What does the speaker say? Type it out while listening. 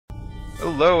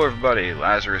Hello everybody,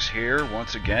 Lazarus here,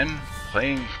 once again,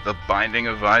 playing The Binding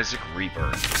of Isaac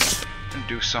Rebirth. I'm going to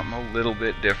do something a little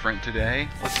bit different today.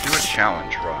 Let's do a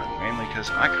challenge run, mainly because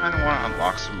I kind of want to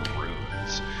unlock some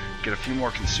runes. Get a few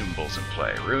more consumables in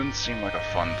play. Runes seem like a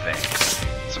fun thing.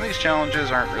 Some of these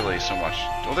challenges aren't really so much...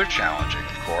 well, they're challenging,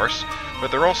 of course, but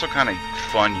they're also kind of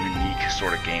fun, unique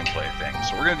sort of gameplay things.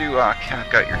 So we're going to do Cat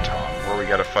Got Your Tongue, where we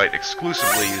got to fight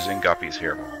exclusively using Guppy's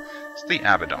Hairball. It's the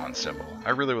Abaddon symbol.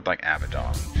 I really would like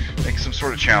Abaddon. Make some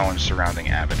sort of challenge surrounding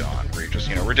Abaddon, where you're just,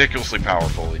 ridiculously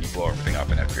powerful and you blow everything up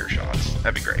and have fear shots.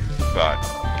 That'd be great. But,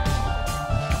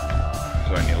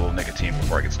 so I need a little nicotine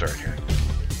before I get started here.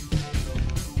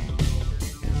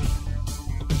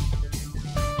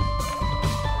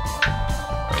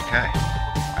 Okay,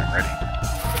 I'm ready. I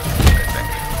think.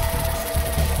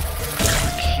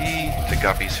 The key to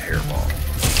Guppy's Hairball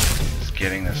is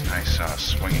getting this nice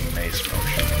swinging mace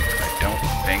motion. I don't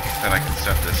think that I can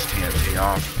set this TNT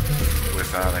off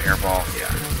with the Hairball.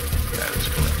 Yeah, that is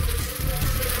correct.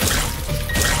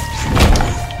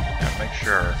 Now make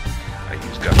sure I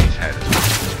use Guppy's head as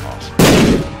much as possible.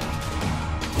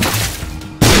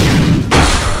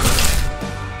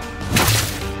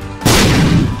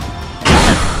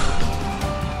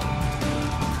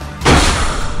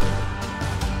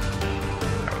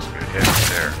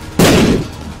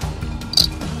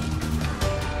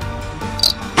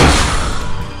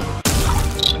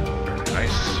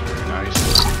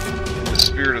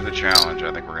 Of the challenge,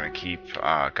 I think we're going to keep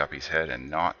Guppy's head and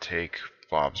not take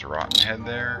Bob's rotten head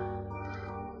there.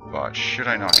 But should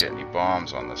I not get any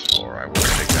bombs on this floor, I will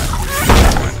take that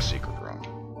and find a secret room.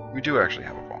 We do actually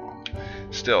have a bomb.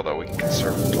 Still, though, we can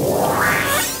conserve it.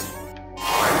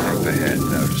 I take the head,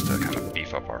 though, just to kind of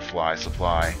beef up our fly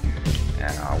supply.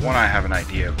 And when I have an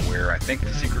idea of where I think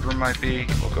the secret room might be,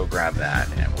 we'll go grab that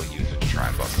and we'll use it to try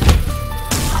and bust it.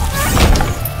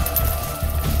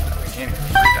 We can't even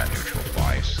break that neutral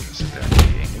fly, so this is going to be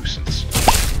a nuisance.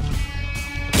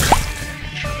 And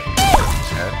make sure that we get his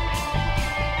head.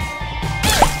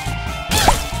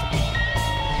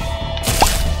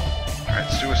 Alright,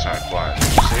 suicide flies.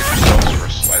 Save yourselves for a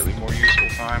slightly more useful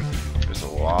time. There's a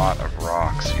lot of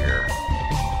rocks here,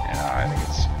 and I think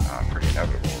it's pretty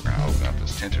inevitable we're going to open up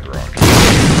this tinted rock.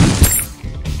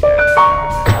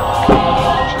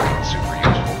 Super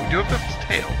useful. We do have the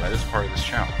tail, that is part of this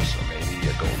challenge, so maybe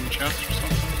a golden chest or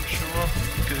something will show up.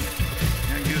 We could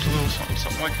use a little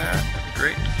something like that. That'd be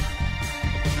great.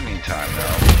 In the meantime,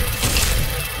 though,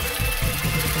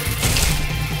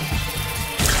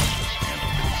 just handle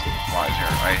these little flies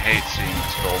here. I hate seeing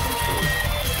this golden food.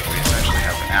 We essentially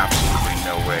have absolutely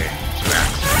no way to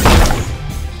access.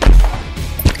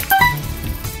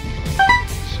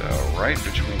 So, right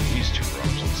between these two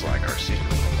rooms looks like our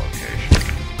secret room location.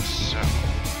 So,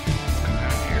 come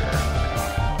down here.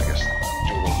 I guess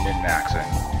do a little min-maxing.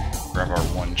 Grab our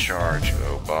one charge,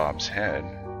 Bob's head.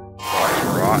 Bob's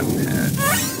rotten head.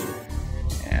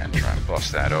 And try and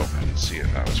bust that open and see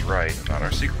if I was right about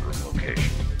our secret room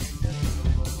location.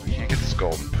 We can't get this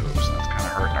golden poop, so that's kind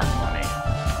of hurting our money.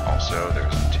 Also,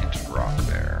 there's a tinted rock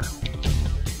there.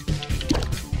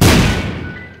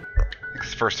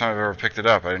 It's the first time I've ever picked it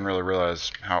up. I didn't really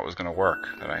realize how it was going to work.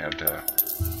 That I had to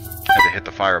hit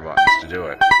the fire buttons to do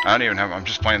it. I don't even have. I'm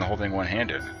just playing the whole thing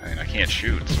one-handed. I mean, I can't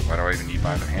shoot, so why do I even need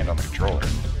my other hand on the controller?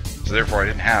 So therefore, I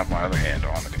didn't have my other hand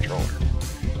on the controller.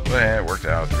 But yeah, it worked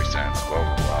out. 3 cents. Blah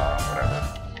blah blah. Whatever.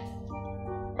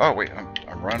 Oh wait,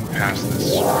 I'm running past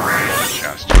this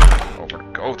chest.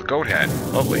 Oh, the goat head.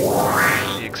 Lovely.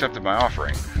 He accepted my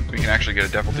offering. We can actually get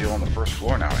a devil deal on the first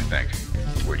floor now, I think.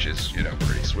 Which is,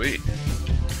 pretty sweet.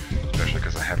 Especially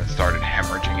because I haven't started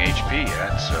hemorrhaging HP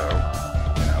yet, so,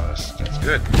 that's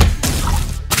good.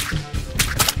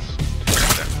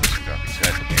 Let's definitely some Guppy's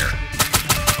head in here.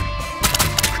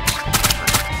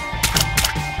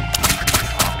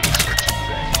 Copies or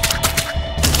something.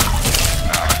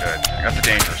 Oh, good. I got the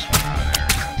dangerous one out of there.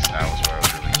 That was what I was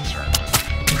really concerned with.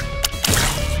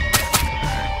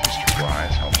 Alright, Mr.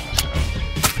 Fly's helping us out.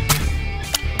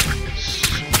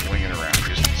 Swinging around,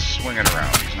 just swinging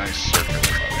around these nice circular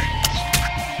motions.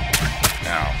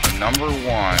 Now, the number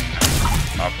one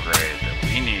upgrade that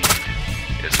we need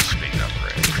is a speed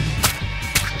upgrade.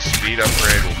 The speed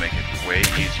upgrade will make it way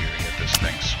easier to get this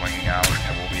thing swinging out,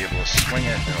 and we'll be able to swing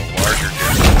it in a larger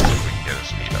distance if we can get a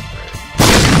speed upgrade.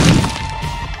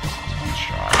 One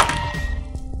shot.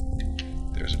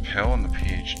 There's a pill in the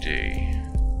PhD.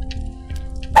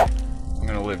 I'm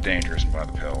gonna live dangerous and buy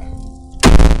the pill.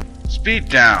 Speed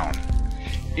down!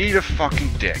 Eat a fucking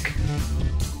dick.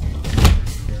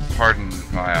 Pardon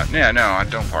my... yeah, no,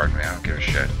 don't pardon me. I don't give a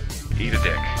shit. Eat a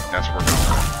dick. That's what we're going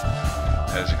with.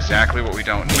 That is exactly what we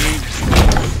don't need,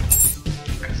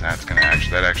 because that's going to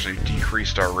actually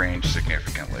decreased our range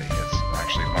significantly. It's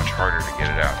actually much harder to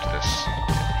get it out to this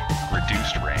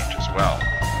reduced range as well.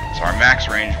 So our max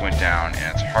range went down,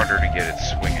 and it's harder to get it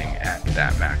swinging at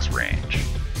that max range.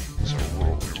 So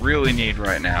what we really need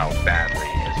right now, badly,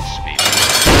 is a speed.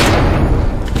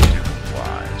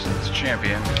 Flies. It's a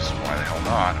champion, because why the hell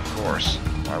not, of course.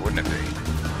 Why wouldn't it be?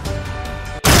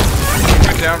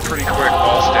 Went down pretty quick,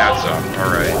 all stats up.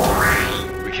 Alright.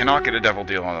 We cannot get a devil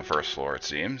deal on the first floor, it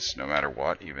seems, no matter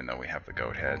what, even though we have the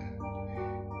goat head.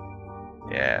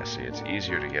 Yeah, see, it's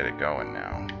easier to get it going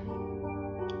now.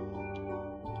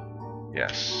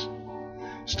 Yes.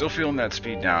 Still feeling that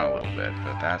speed down a little bit,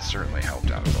 but that certainly helped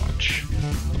out a bunch.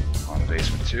 On the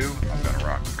basement 2, I'm going to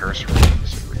rock the cursor.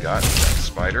 See what we got. We got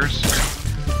spiders.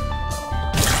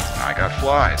 I got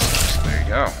flies. So there you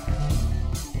go.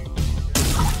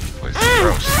 Place is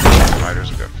gross. Spiders,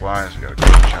 we got flies, we got a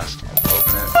gold chest. I'll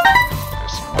open it.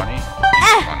 There's some money.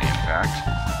 Decent money, in fact.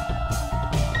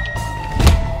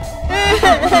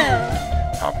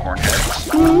 Popcorn heads.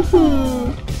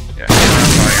 Yeah,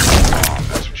 fire bomb.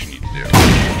 That's what you need to do.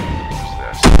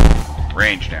 What's this?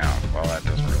 Range down. Well, that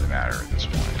doesn't really matter at this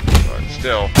point. But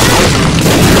still,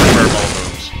 Hairball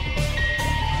moves.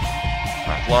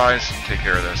 Flies, take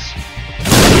care of this.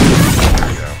 There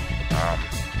we go. Oh,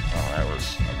 that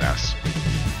was a mess.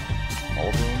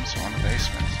 Mold rooms on the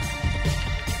basement.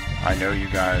 I know you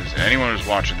guys, anyone who's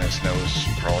watching this knows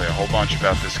probably a whole bunch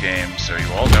about this game, so you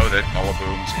all know that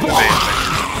Mullabooms in the basement is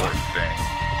an important thing.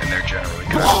 And they're generally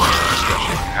kind of rare,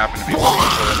 especially if you happen to be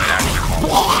looking for them and actually want to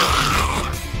kill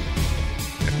them.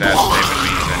 If that statement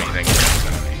means anything,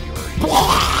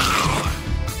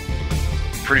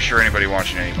 pretty sure anybody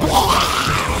watching any of my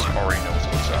videos already knows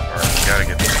what's up. Alright, we gotta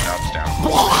get these nubs down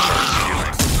before they start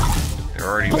skewing. They're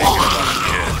already making a bunch of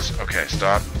jizz. Okay,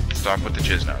 stop with the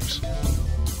jizz nubs.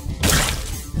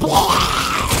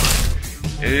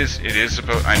 It is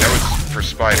supposed, I know it's for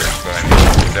spiders, but I mean,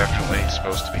 it's definitely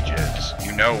supposed to be jizz.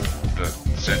 You know the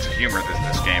sense of humor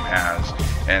that this game has,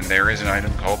 and there is an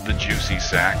item called the Juicy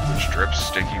Sack, which drips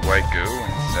sticky white goo,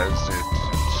 and says it's a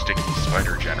sticky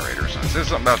spider generator, so it says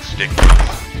something about sticky.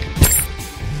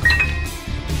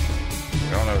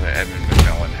 We all know that Edmund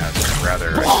McMillan has a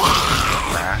rather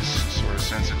crass sort of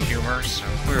sense of humor, so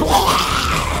clearly what's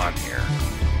going on here.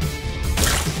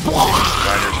 Maybe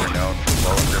spiders are known for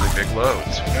blowing really big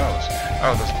loads. Who knows?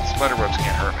 Oh, the spider webs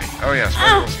can't hurt me. Oh yeah,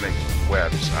 spider webs make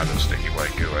webs out of sticky white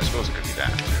goo. I suppose it could be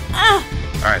that too.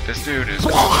 Alright, this dude is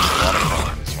causing a lot of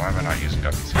problems. Why am I not using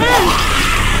Guppy's head?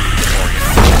 Or, you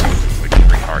know, like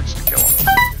 3 hearts to kill him.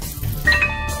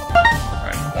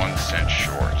 Alright, 1 cent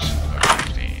short of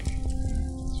 15.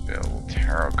 Let's fill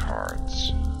tarot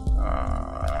cards.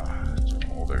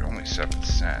 Well, they're only 7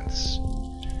 cents.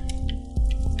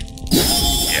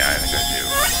 Yeah, I think I do.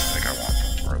 I think I want them.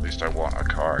 Or at least I want a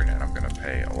card, and I'm going to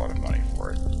pay a lot of money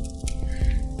for it.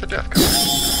 The death card.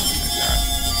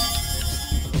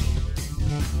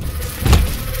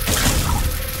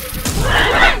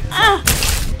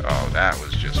 Oh, that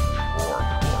was just poor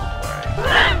play.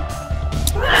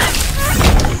 Alright,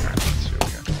 let's see what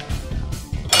we got.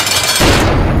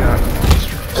 We got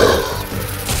monsters.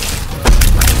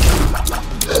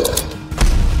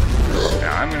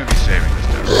 Now, I'm going to be saving this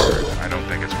death card. I don't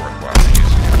think it's worthwhile to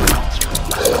use it for monster.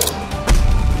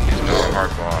 He's not a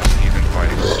hard boss, even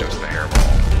fighting with just the hairball.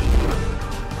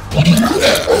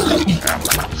 That was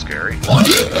a little scary. There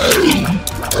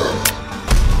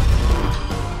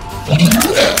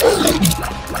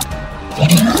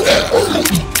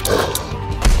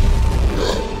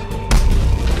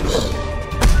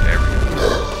we go.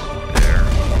 There.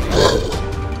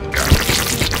 Got it.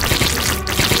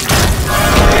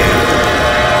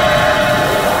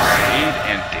 Speed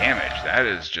and damage. That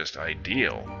is just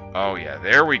ideal. Oh yeah,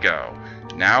 there we go.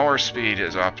 Now our speed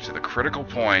is up to the critical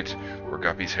point where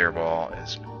Guppy's hairball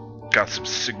has got some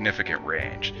significant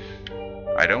range.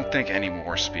 I don't think any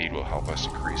more speed will help us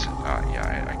increase it.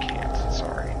 Yeah, I can't.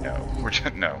 Sorry, no.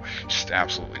 No, just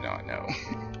absolutely not, no.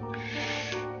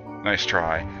 Nice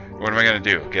try. What am I going to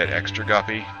do? Get extra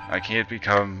Guppy? I can't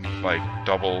become, like,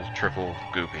 double, triple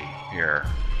Guppy here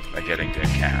by getting Dead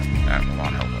Cat. That will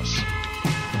not help us.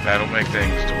 That'll make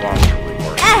things demonstrably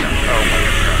worse. Oh my god.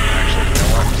 Actually, you know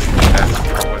what? That's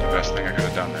probably the best thing I could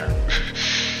have done there.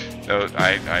 No,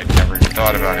 I never even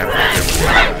thought about having to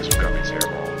deal with Guppy's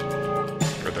hairball.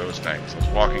 Those things. Those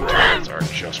walking turrets are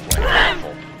just plain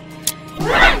awful.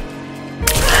 There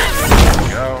we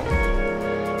go.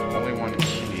 Only 1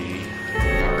 key.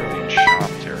 Not really in shop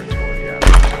territory yet. Do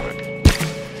it.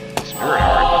 Spirit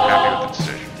heart. I'm happy with the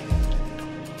decision.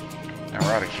 Now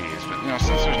we're out of keys, but you know,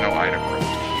 since there's no item room,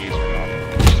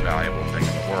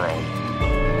 world.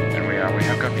 And we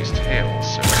have Guppy's tail,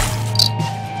 so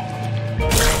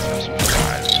let's have some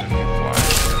flies. There's a few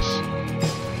flies in this.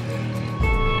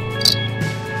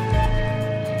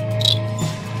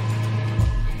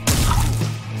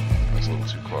 That was a little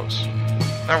too close.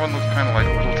 That one looked kind of like a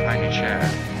little tiny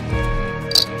Chad.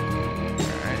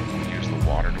 Alright, we'll use the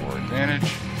water to our advantage.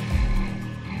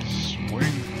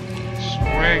 Swing.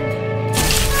 Swing!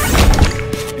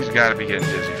 He's gotta be getting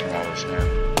dizzy from all this, man.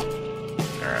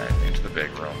 Alright, into the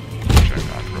big room.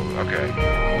 Okay,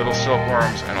 little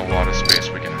silkworms and a lot of space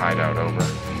we can hide out over.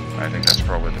 I think that's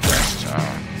probably the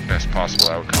best possible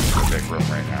outcome for the big room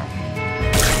right now.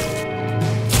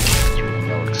 There's really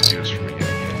no excuse for me getting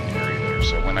hit here either,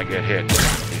 so when I get hit, it's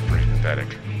going to be pretty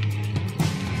pathetic.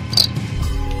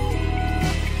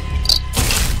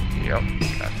 Yep,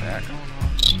 got that going on.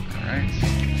 Alright.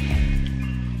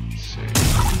 Let's see.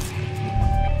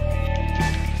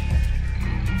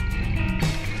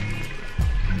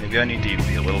 Maybe I need to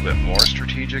be a little bit more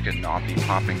strategic and not be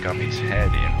popping Guppy's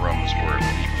head in rooms where it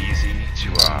would be easy to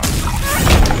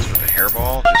use with a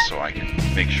hairball, just so I can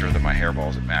make sure that my hairball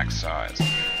is at max size.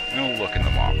 I'm going to look in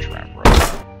the mob trap room.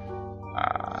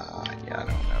 Yeah, I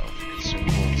don't know.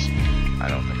 Consumables, I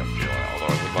don't think I'm feeling it,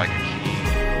 although I would like a key.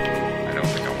 I don't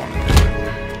think I want to do it.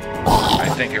 I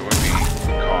think it would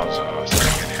cause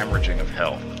significant hemorrhaging of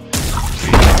health to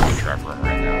be in the mob trap room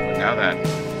right now, but now that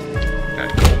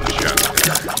golden jug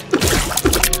there.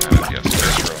 Kind of, yes,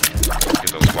 this room. Get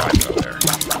those flies out there.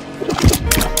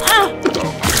 Oh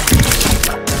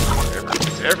my goodness.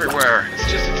 It's everywhere.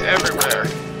 It's everywhere.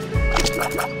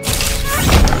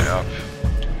 Right up.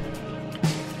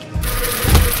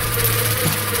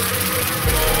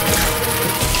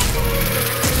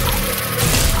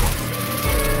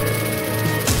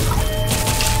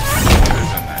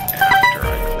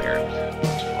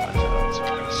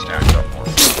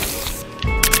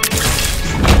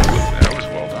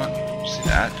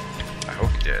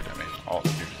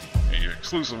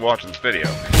 Exclusive watching this video.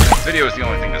 The video is the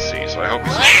only thing to see, so I hope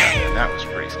you see that. And that was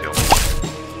pretty skillful.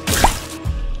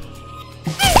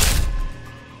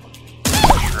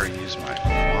 I'm sure I used my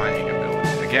flying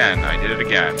ability. Again, I did it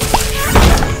again.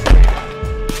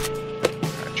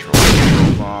 Control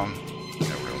bomb.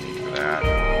 No real need for that.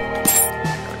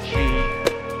 Got a key.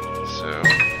 So I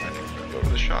think we're gonna go to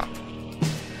the shop.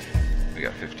 We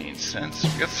got 15 cents.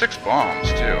 We got 6 bombs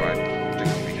too. I think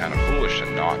it would be kind of foolish to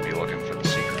not be looking for the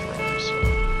secret.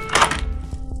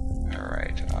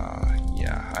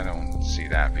 I don't see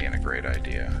that being a great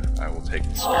idea. I will take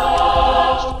the spirit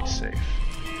just to be safe.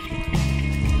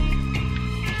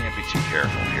 Can't be too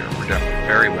careful here. We're definitely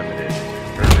very limited,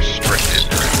 very restricted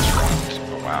during this round.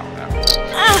 Oh wow, that was...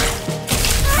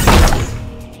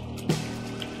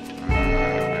 I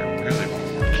really want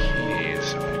more keys.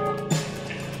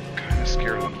 I'm kind of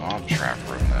scared of the mob trap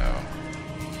room though.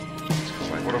 Because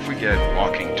like, what if we get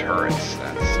walking turrets?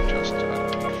 That's just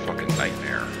a fucking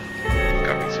nightmare.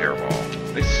 Guppy's hairball.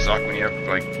 They suck when you have,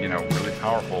 like, you know, really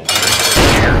powerful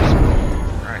spears.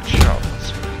 Alright, shove. Let's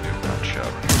see what we can do about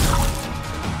shove.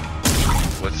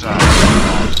 Let's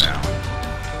bombs now.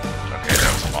 Okay,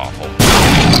 that was awful.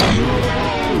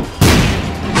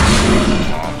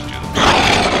 Bombs do the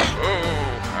bombs. Oh,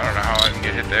 I don't know how I can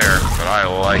get hit there, but I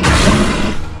like it.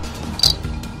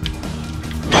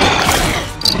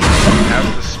 We have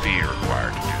the speed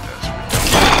required to do this.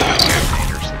 We don't get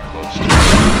dangerously close to it.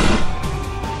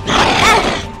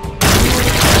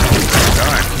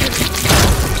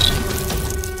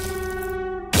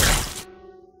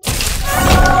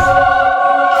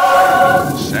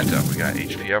 We got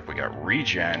HP up, we got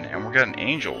regen, and we got an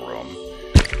angel room.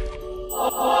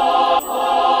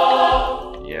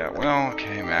 Yeah, well,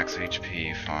 okay, max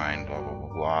HP, fine, blah, blah, blah,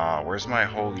 blah. Where's my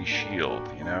holy shield,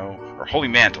 you know? Or holy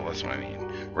mantle, that's what I mean.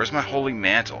 Where's my holy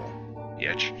mantle,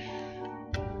 bitch?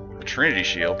 A Trinity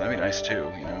shield, that'd be nice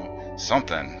too, you know?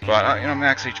 Something. But, you know,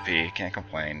 max HP, can't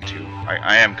complain too.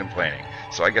 I am complaining,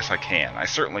 so I guess I can. I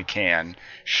certainly can.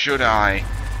 Should I?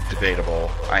 Debatable.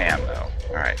 I am, though.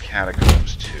 Alright,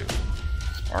 Catacombs 2.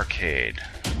 Arcade.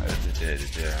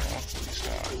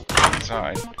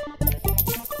 Inside.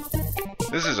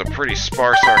 This is a pretty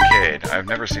sparse arcade. I've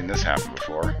never seen this happen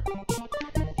before.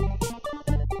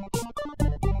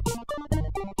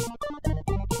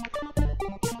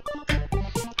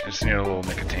 I just need a little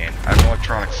nicotine. I have an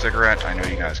electronic cigarette. I know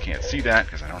you guys can't see that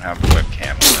because I don't have a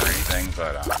webcam or anything,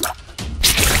 but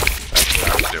that's what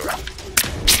I was doing.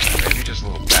 Maybe just a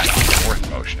little back and forth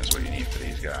motion is what you need for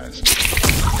these guys.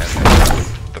 And then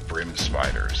the brim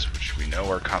spiders, which we know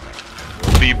are coming.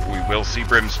 We will see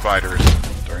brim spiders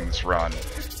during this run.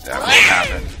 That will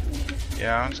happen.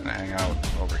 Yeah, I'm just gonna hang out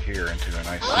over here into a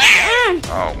nice...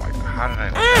 Oh my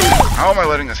god, how am I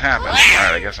letting this happen?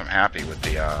 Alright, I guess I'm happy with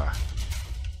the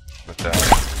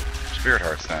spirit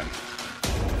hearts then.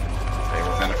 They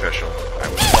were beneficial. I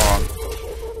was wrong.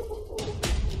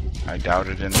 I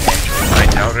doubted in the angel. I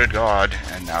doubted God,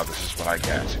 and now this is what I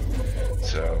get.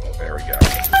 So, there we go.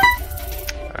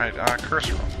 Alright, curse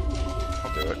room.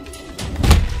 I'll do it.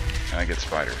 And I get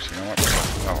spiders. You know what?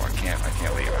 Oh, I can't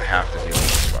leave. I have to deal with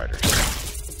the spiders.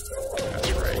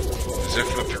 That's right.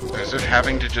 As if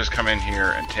having to just come in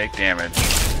here and take damage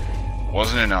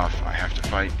wasn't enough. I have to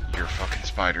fight your fucking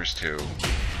spiders too.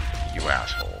 You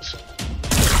assholes.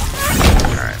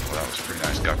 Alright, well that was a pretty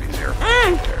nice Guppy's here.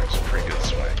 There's a pretty good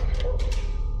swing.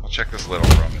 I'll check this little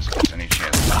room as there's any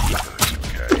chance of keepers.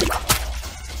 Okay.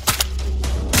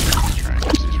 Let's try and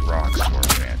use these rocks to our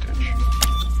advantage.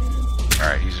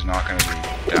 Alright, he's not going to be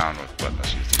down with letting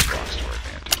us use these rocks to our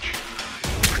advantage.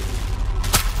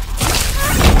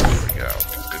 There we go.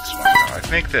 Good swing though. I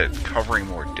think that covering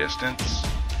more distance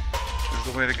is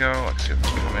the way to go. Like, see if I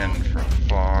come in from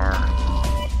far,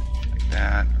 like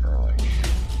that, or like,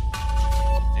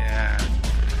 yeah,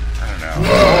 I don't know. It's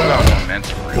all about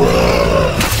momentum, really.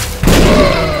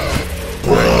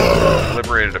 Right.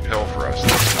 Liberated a pill for us.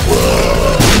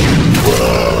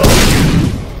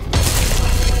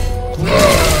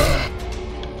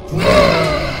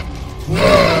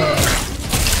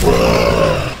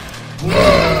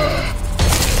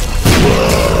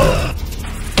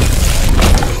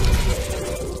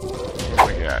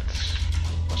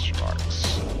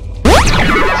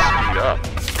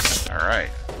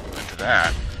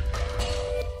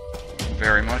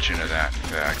 Into that, in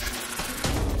fact.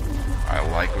 I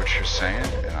like what you're saying,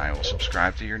 and I will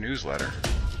subscribe to your newsletter,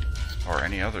 or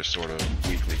any other sort of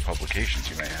weekly publications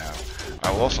you may have.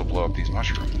 I will also blow up these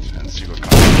mushrooms and see what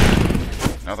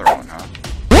comes. Another one, huh?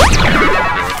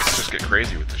 Let's just get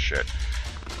crazy with this shit.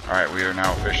 Alright, we are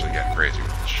now officially getting crazy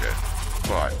with this shit.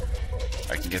 But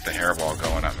I can get the hairball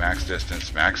going at max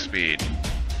distance, max speed,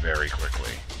 very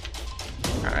quickly.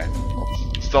 Alright,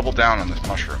 let's double down on this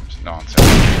mushrooms nonsense.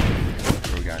 What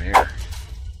do we got here?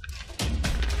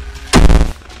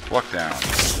 Luck down.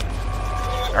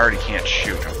 I already can't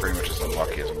shoot. I'm pretty much as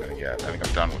unlucky as I'm gonna get. I think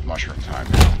I'm done with mushroom time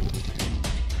now.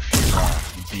 A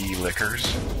few bee lickers.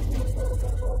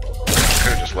 I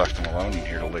could have just left them alone in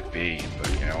here to lick bee,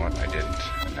 but you know what? I didn't.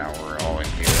 And now we're all in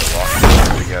here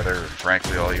walking together. And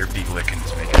frankly, all your bee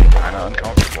lickings make it kind of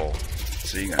uncomfortable.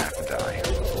 So you're gonna have to die.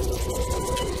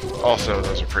 Also,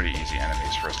 those are pretty easy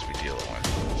enemies for us to be dealing with.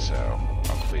 So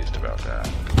I'm pleased about that.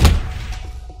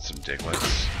 Some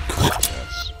diglets.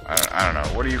 I don't know.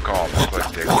 What do you call them? Look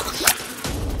like diglets.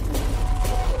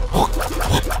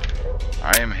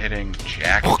 I am hitting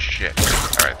jack and shit.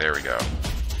 Alright, there we go.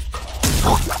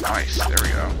 Nice. There we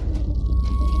go.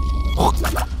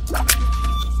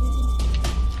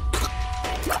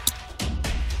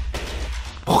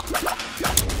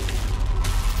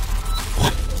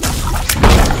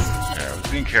 Yeah, I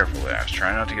was being careful there. I was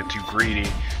trying not to get too greedy.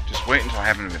 Just wait until I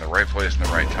happen to be in the right place in the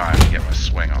right time to get my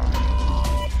swing on.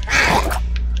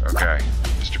 Okay,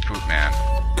 Mr. Poop Man.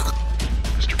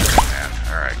 Mr. Poop Man.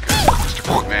 Alright, good. Mr.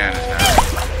 Poop Man is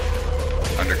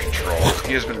now under control.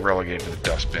 He has been relegated to the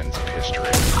dustbins of history.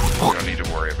 We don't need to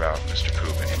worry about Mr.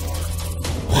 Poop anymore.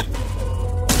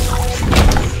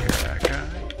 Hear that guy?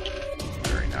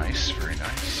 Very nice, very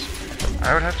nice.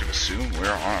 I would have to assume we're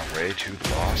on our way to the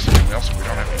boss. And we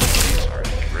don't have any keys. Alright,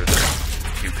 get rid of this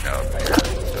puke nub here.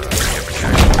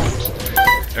 Ipecac bombs.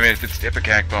 I mean, if it's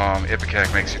Ipecac bomb,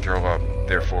 Ipecac makes you throw up.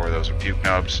 Therefore, those are puke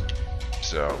nubs.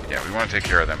 So, yeah, we want to take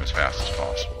care of them as fast as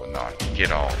possible and not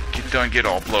get all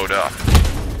blowed up.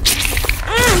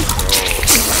 Oh,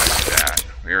 like that.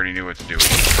 We already knew what to do with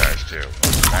these guys, too.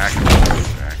 Back and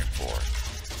forth, back and forth.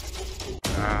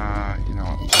 You know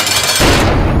what?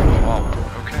 Oh,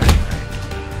 okay. I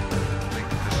think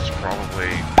this is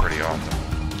probably pretty awesome.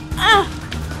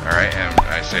 Alright, and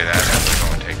I say that as I go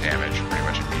and take damage pretty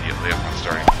much immediately upon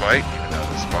starting the fight, even though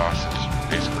this boss is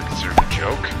basically considered a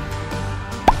joke.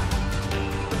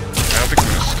 I don't think I'm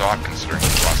going to stop considering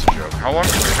this boss a joke. How long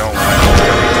do we know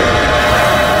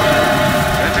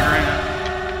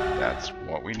Pentagram? That's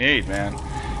what we need, man.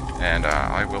 And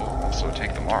I will also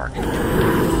take the mark.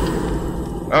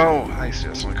 Oh, I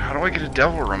see. So, like, how do I get a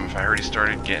devil room if I already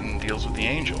started getting deals with the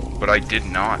angel? But I did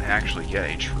not actually get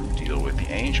a true deal with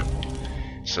the angel.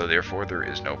 So therefore there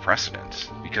is no precedent.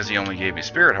 Because he only gave me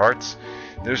spirit hearts,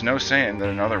 there's no saying that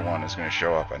another one is going to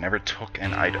show up. I never took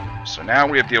an item. So now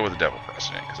we have to deal with the devil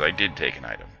precedent, because I did take an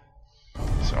item.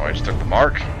 So I just took the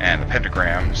mark and the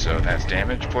pentagram, so that's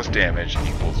damage plus damage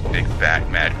equals big, fat,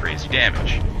 mad, crazy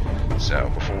damage. So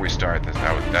before we start,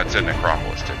 that's a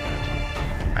necropolis, didn't it?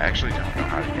 I actually don't know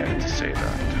how to get it to say the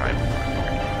title.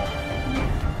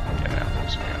 Yeah, that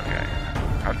was me. Okay.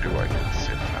 How do I get it to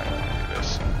say the title? I'll do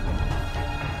this.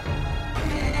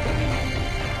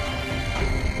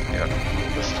 Yep.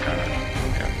 This is kind of,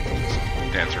 just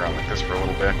dance around like this for a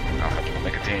little bit. I'll have a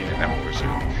nicotine and then we'll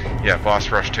resume. Yeah, boss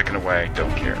rush ticking away.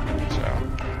 Don't care. So.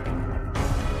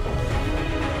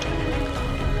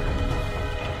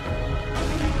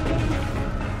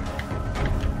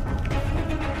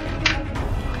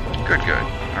 Good.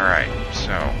 Alright,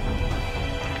 so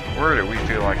where do we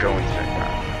feel like going today?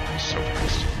 Wow, so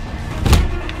fast.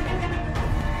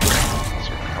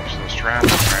 Certainly helps those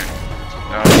traps, right?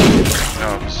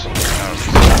 Nubs.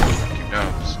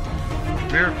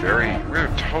 We're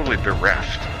totally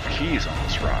bereft of keys on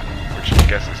this run, which I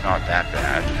guess is not that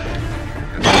bad.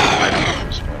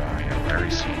 Items, but yeah,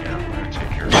 Larry Senior, we're gonna take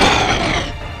care of it.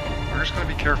 We're just gonna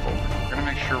be careful. We're gonna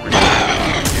make sure we get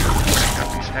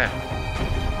Guppy's head.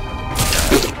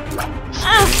 I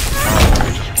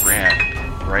just ran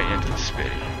right into the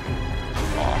spitty.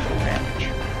 Awful damage.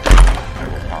 I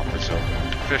will pop this open.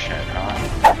 Fish head, huh?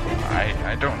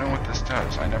 I don't know what this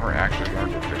does. I never actually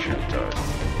learned what fish head does.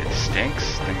 It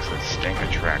stinks. Things that stink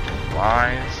attract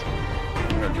flies. I'm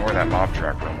gonna ignore that mob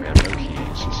trap room. We have no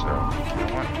keys, so you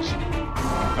know what?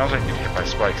 Not like I get hit by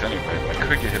spikes anyway, but I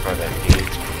could get hit by that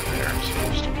gates over there, so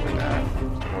just avoid that.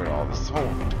 Avoid all this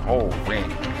whole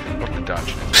wing of the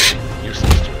dungeon is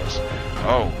useless to us.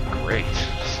 Oh, great.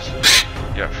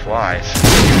 Yeah, flies.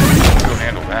 Go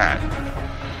handle that.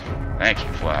 Thank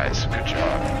you, flies. Good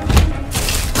job.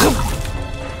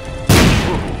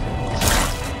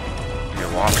 Be a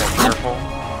lot more careful.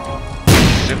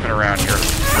 Zipping around here at a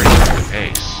great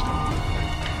pace.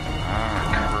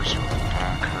 Cursor.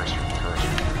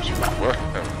 Whoa,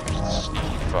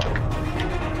 sneaky fuck.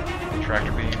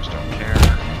 Tractor beams, don't care.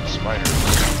 Spiders,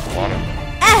 a lot of them.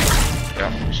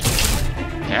 Yep.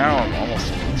 Now I'm almost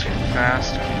a little too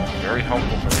fast. Very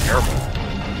helpful for the hairball.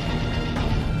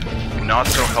 Not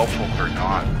so helpful for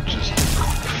not just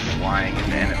flying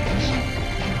into enemies.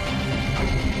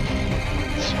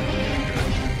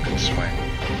 Good swing.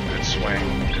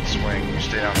 You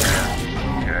stay down there.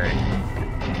 Okay.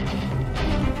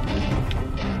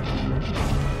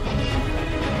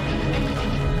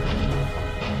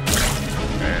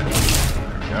 There we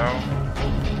go.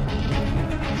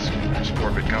 Let's get nice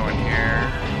orbit going here.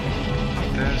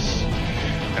 This.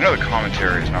 I know the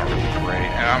commentary is not really great,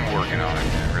 and I'm working on it,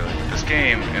 really. But this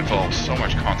game involves so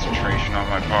much concentration on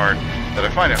my part that I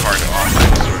find it hard to offer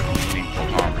any sort of meaningful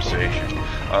conversation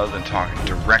other than talking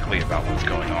directly about what's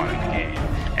going on in the game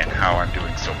and how I'm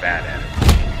doing so bad at it.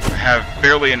 I have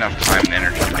barely enough time and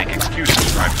energy to make excuses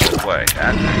for my poor play.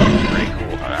 That's actually pretty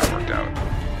cool how that worked out.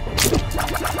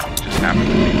 Just happened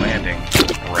to be landing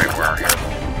right where our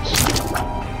hairball was.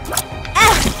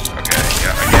 Okay,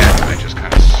 yeah, again, I just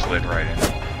kind of slid right in.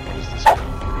 What is this? What do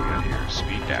we got here?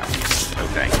 Speed down. No,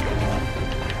 thank you.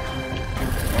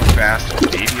 Going fast,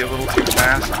 maybe a little too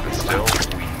fast, but still,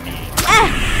 we need.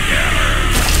 Yeah,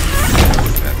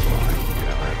 that's fine.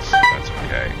 Yeah, that's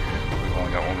okay. We've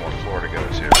only got one more floor to go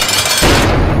to.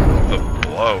 The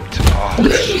bloat. Oh,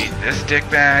 gee, this dick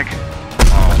bag.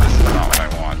 Oh, this is not what I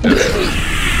want.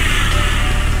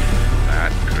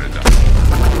 That could have done.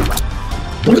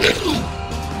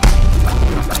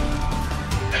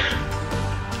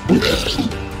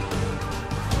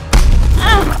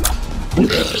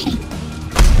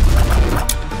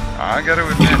 I gotta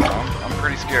admit, I'm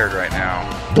pretty scared right now.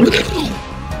 Oh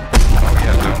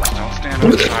yeah, don't stand on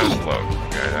the side of the float.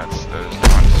 Okay, that is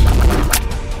not.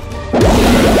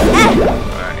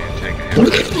 I need to take a hit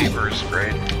with the keepers,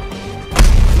 great.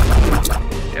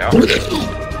 Yeah.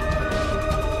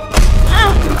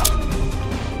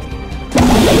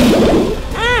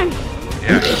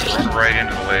 Yeah, just run right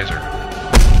into the laser.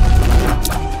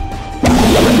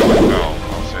 Well,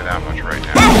 I'll say that much right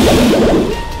now.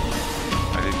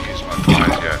 I didn't use my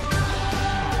flies yet.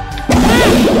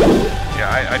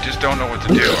 Yeah, I just don't know what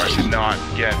to do. I did not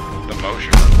get the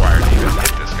motion required to even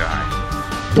hit this guy.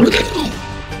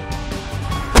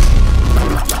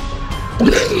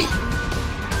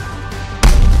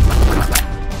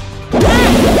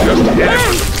 Just hit him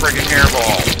with the friggin'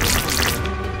 hairball.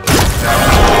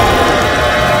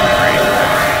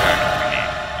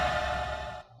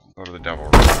 Go to the devil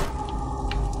room.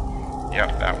 Yep,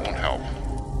 that won't help.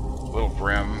 Little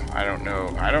brim, I don't know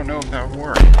if that would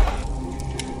work.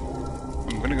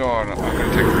 I'm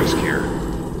gonna take a risk here.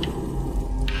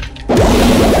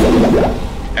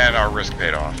 And our risk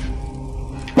paid off.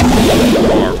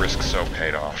 Oh, our risk so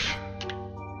paid off.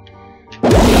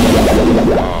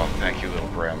 Oh, thank you, little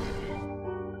brim.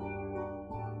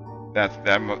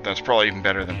 That's probably even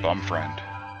better than Bum Friend.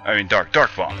 I mean, Dark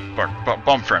Bum.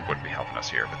 Bum Friend wouldn't be helping us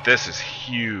here, but this is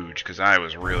huge because I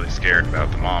was really scared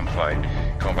about the mom fight,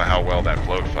 going by how well that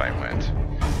float fight went.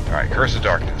 Alright, Curse of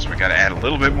Darkness. We gotta add a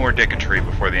little bit more Dicketry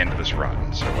before the end of this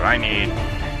run. So what I need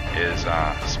is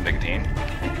some nicotine.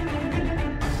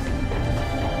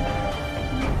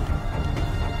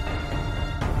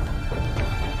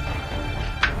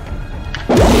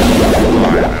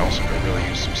 I also could really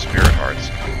use some Spirit Hearts.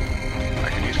 I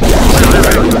can use them.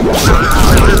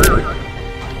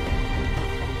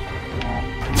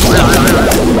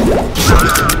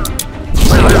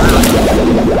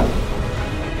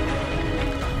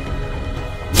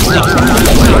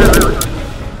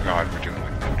 God, we're doing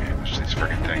like no damage to these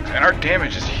friggin' things. And our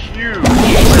damage is huge! Did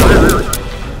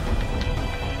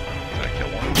I kill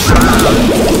one?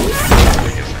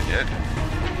 I guess I did.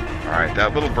 Alright,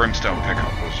 that little brimstone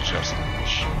pickup was just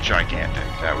gigantic.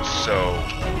 That was so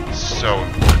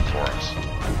important for us.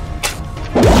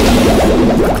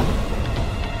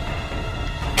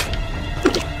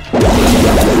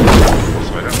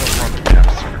 So I don't know if we're on the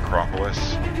depths or Necropolis.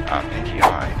 Pinky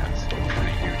Eye, that's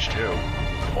pretty huge too.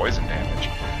 Poison damage.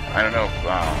 I don't know if,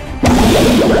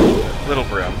 Little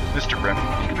Brim, Mr. Brim,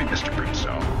 he could be Mr.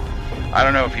 Brimstone. I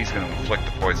don't know if he's going to inflict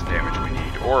the poison damage we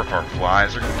need, or if our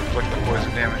flies are going to inflict the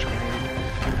poison damage we need.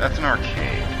 That's an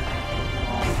arcade.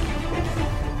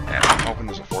 And I'm hoping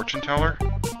there's a fortune teller, so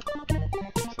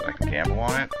that I can gamble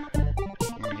on it.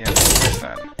 I'm going to gamble on this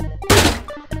then.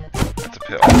 That's a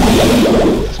pill.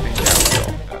 It's a speed down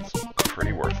pill. That's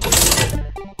pretty worthless.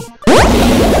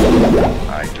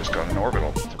 I just got an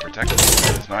orbital to protect me.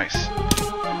 That is nice.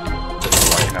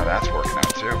 Liking how that's working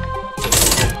out too.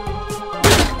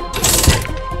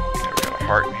 Okay, we got a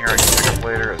heart in here I can pick up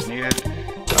later as needed. I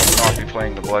will not be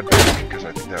playing the blood bank because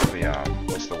I think that would be,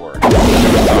 what's the word?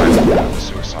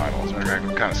 Suicidal. So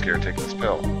I'm kind of scared taking this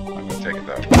pill. I'm going to take it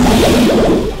though.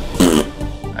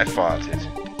 I fought it.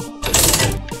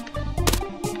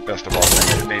 Best of all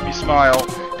things, it made me smile,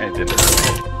 and it didn't hurt me.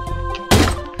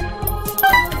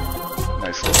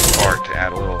 Nice little spark to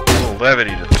add a little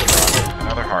levity to this run.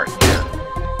 Another heart here.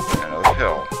 Another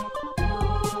pill.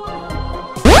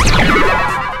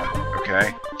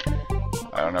 Okay.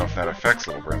 I don't know if that affects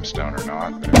Little Brimstone or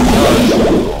not, but if it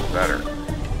does, all better.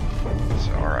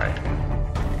 So, alright.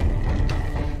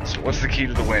 So what's the key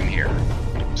to the win here?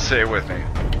 Say it with me.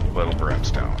 Little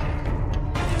Brimstone.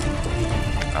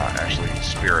 Actually,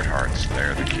 Spirit Hearts.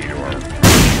 They're the key to our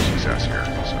success here.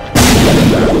 So,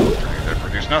 that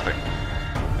produced nothing.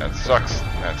 That sucks.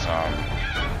 That's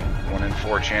 1 in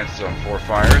 4 chances on 4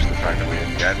 fires. The fact that we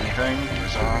didn't get anything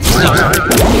was that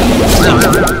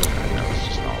was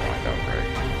just not lined up right.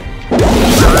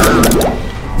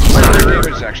 Their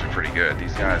damage is actually pretty good.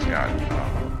 These guys got a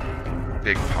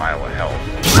big pile of health.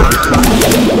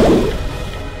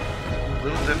 A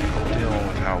little difficult dealing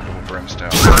with how Little Brimstone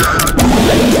is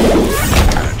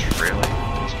kind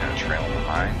of trailing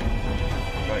behind.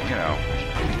 But you know,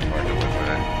 hard to live with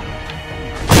it.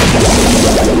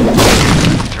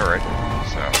 Turret,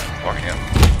 so fuck him.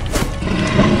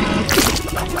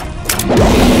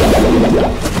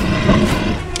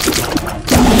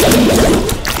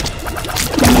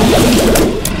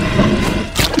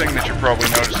 The thing that you're probably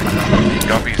noticing is the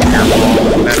Guppy's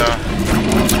Hairball meta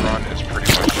on this run is pretty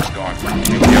much just gone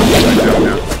completely upside down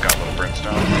now. We've got Little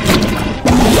Brimstone.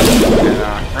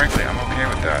 And frankly, I'm okay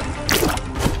with that.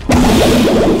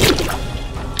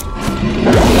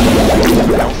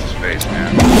 Someone else's face,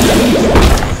 man. I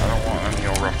don't want any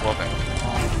old rough loving.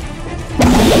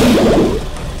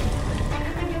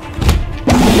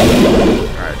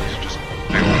 Alright, these are just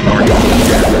big old parties.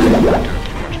 I'm not doing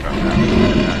too much about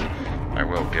that. I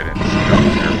will get into some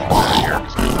Guppy's Hairball out here,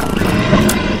 because I really want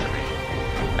that to be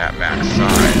at max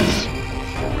size.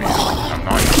 I'm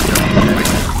not using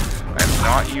anything. I'm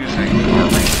not using our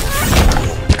resources to their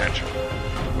full potential,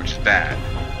 which is bad.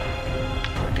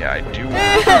 But yeah, I do want to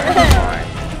try and find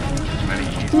as many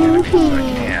easy enemies as I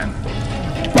can.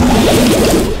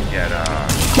 Get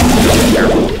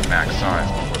careful with max size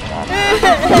before bombing.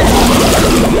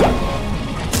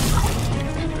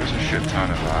 There's a shit ton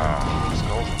of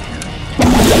skulls in here.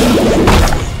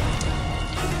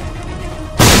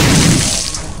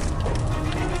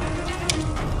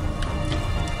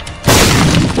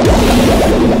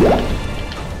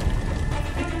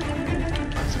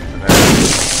 That's it for that.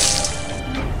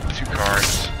 2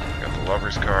 cards. Got the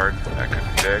Lover's card. That could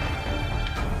be big.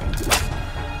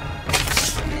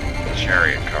 The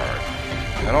Chariot card.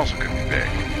 That also could be big.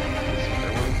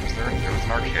 So there was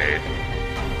an arcade.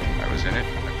 I was in it. I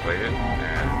played it.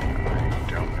 And I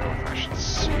don't know if I should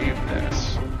save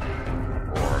this.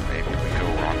 Or maybe we go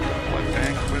rock the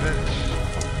with it.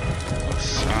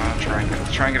 Let's try and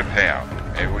get a payout.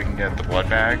 Maybe we can get the blood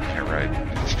bag. Yeah, right.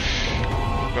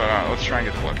 But let's try and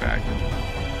get the blood bag.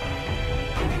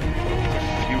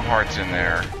 A few hearts in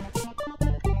there.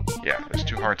 Yeah, there's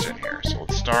 2 hearts in here. So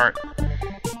let's start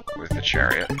with the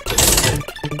chariot.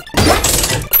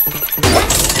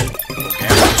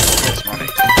 This money.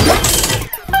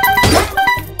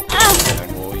 And then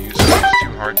we'll use these 2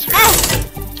 hearts here.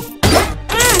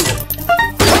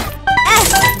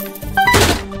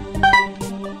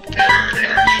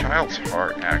 Child's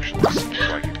heart actually seems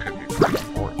like it could be pretty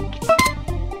important.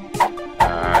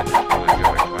 I didn't really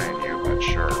feel like playing you, but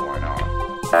sure, why not?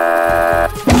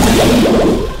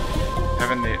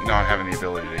 Not having the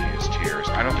ability to use tears.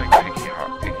 I don't think Pinky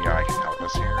Eye can help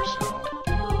us here, so...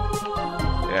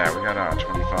 Yeah, we got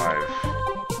 25,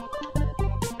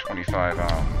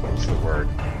 what's the word?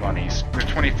 Monies. There's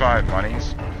 25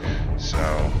 monies,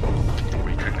 so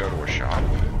we could go to a shop,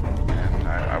 and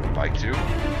I would like to.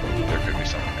 There could be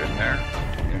something good in there.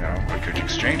 You know, we could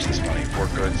exchange this money for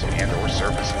goods and or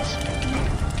services.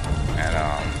 And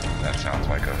that sounds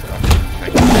like a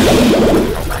thing to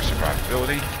help our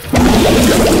survivability.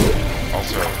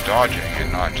 Also, dodging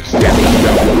and not just standing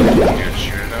still when dudes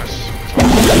shoot at us is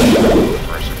also good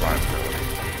for our survivability.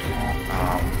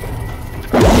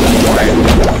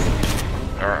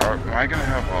 Am I gonna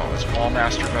have is Wall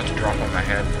Master about to drop on my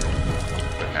head?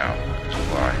 But no, just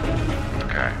fly.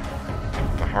 Okay.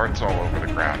 The hearts all over the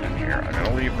ground in here. I'm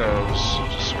gonna leave those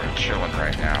just sort of chilling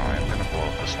right now. I'm gonna blow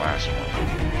up this last one.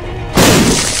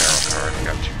 Arrow card. We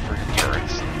got 2 freaking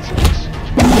turrets. That's nice.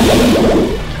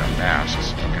 Got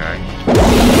masks. Okay.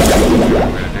 What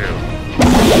I'm gonna do.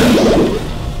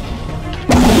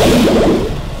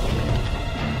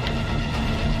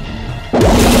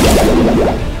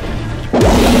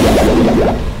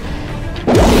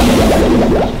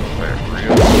 Play it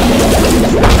real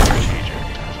strategic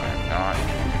because I am not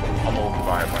pummeled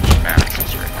by a bunch of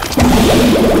maxes right now.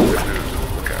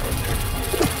 Look out.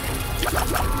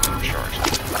 I'm charged.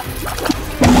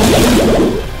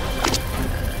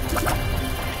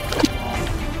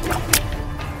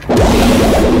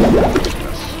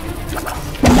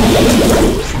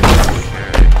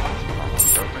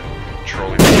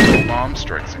 Bomb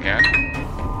strikes again.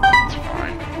 It's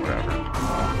fine, whatever.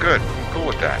 Good, I'm cool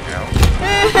with that now.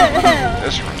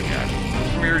 This run again.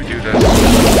 Can we already do this? We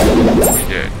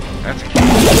did. That's a key.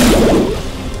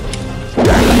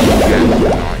 Battery again,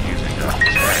 not using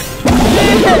Guppy's head.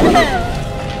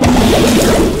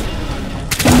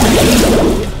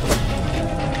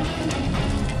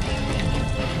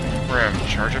 Brim,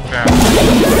 charge it fast.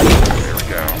 There we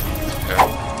go.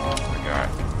 Oh my god.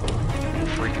 I'm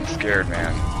freaking scared,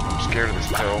 man. Scared of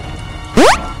this pill.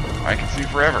 I can see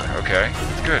forever. Okay,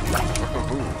 that's good.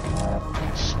 Ooh.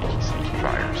 Sneaky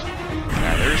fires.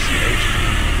 Now there's some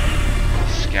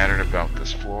HP scattered about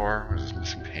this floor. What is this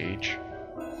missing page?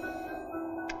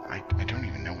 I don't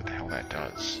even know what the hell that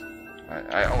does.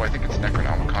 I think it's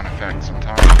Necronomicon effect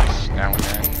sometimes, now and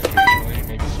then, occasionally,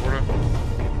 maybe sort of.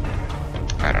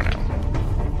 I don't know.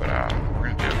 But what we're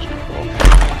gonna do is we're gonna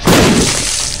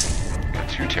got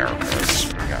 2 tarot cards.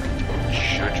 We got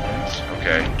Judgment.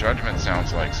 Okay, Judgment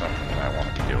sounds like something that I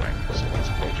want to be doing, so let's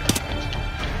play Judgment.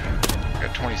 We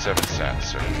got 27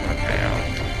 cents, so we're gonna pay out.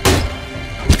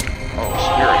 Oh,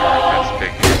 Spirit Heart, that's a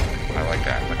big deal. I like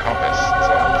that. The Compass, it's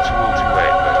a little too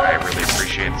late, but I really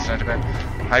appreciate the sentiment.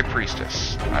 High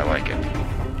Priestess, I like it.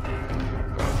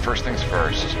 But first things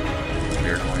first, we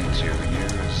are going to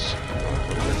use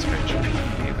little bits of HP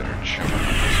that are showing up.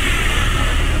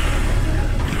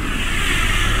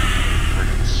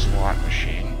 Slot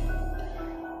machine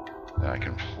that I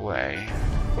can play.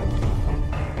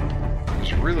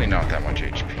 There's really not that much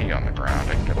HP on the ground.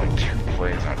 I can get like 2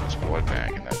 plays out of this blood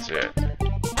bag and that's it.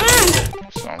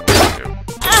 So I'm going to.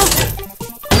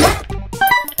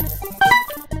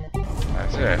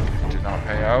 That's it. It did not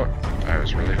pay out. I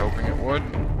was really hoping it would.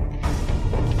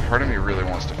 Part of me really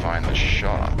wants to find the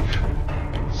shop.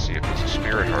 See if there's a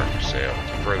Spirit Heart for sale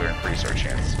to further increase our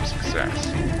chances of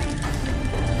success.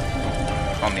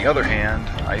 On the other hand,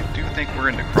 I do think we're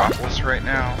in Necropolis right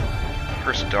now.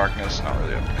 Curse of Darkness, not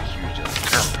really a huge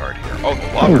tarot card here. Oh, the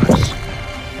Lovers!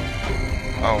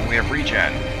 Oh, and we have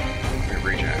regen.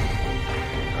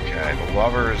 Okay, the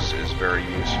Lovers is very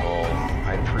useful.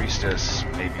 High Priestess,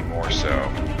 maybe more so. I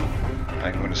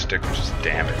think I'm going to stick with just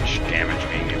damage. Damage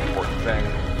being the important thing.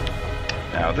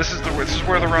 Now, this is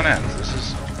where the run ends.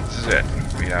 This is it.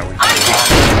 We done.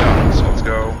 So let's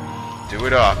go do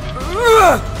it up.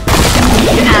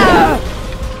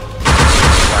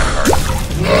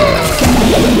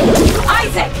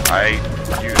 Isaac! I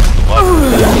used the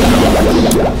Lovers.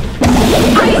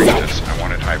 Priestess. I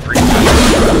wanted High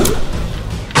Priestess.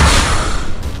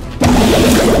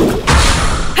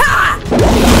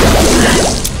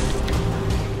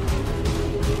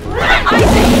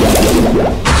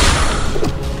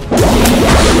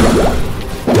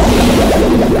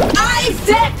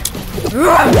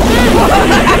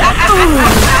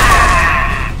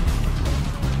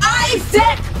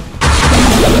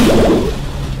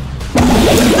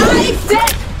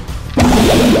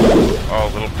 Oh,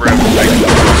 little Brim.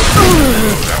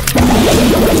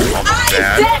 Almost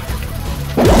bad.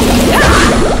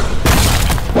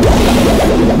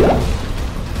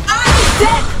 I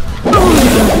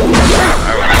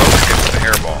would love to get to the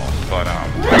Hairball, but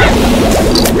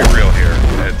to be real here,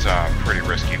 it's a pretty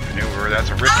risky maneuver. That's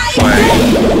a risky play.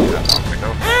 That's not gonna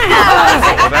go.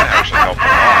 Well, that actually helped a lot.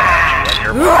 Actually, that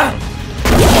Hairball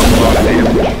a lot of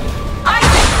damage.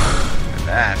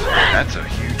 And that's a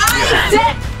huge deal.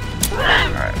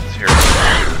 Alright, let's hear it.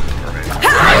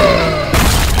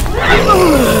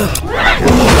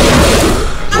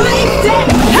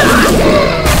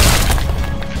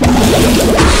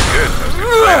 Good, that was a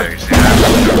good play there. You see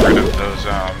that? Got rid of those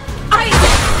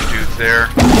dudes there.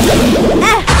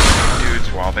 Dudes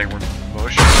while they were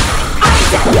bush. Just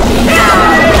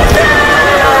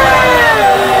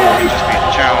beat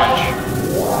the challenge.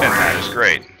 And that is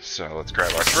great. So let's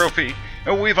grab our trophy.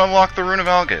 And we've unlocked the Rune of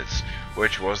Algiz,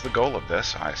 which was the goal of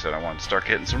this. I said I wanted to start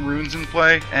getting some runes in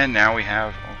play, and now we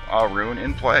have a rune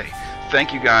in play.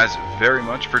 Thank you guys very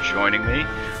much for joining me.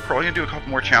 Probably gonna do a couple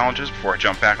more challenges before I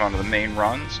jump back onto the main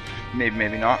runs. Maybe,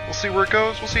 maybe not. We'll see where it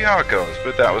goes. We'll see how it goes.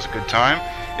 But that was a good time.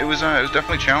 It was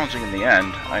definitely challenging in the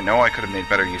end. I know I could have made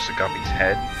better use of Guppy's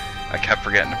head. I kept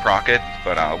forgetting to proc it,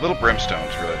 but little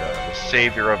Brimstone's really the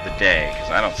savior of the day, because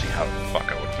I don't see how the fuck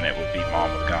I would have been able to beat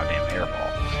Mom with a goddamn Hairball.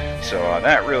 So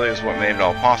that really is what made it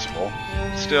all possible.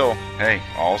 Still, hey,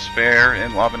 all's fair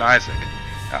in love and Isaac.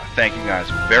 Thank you guys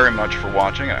very much for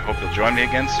watching, and I hope you'll join me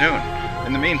again soon.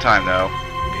 In the meantime, though,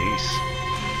 peace.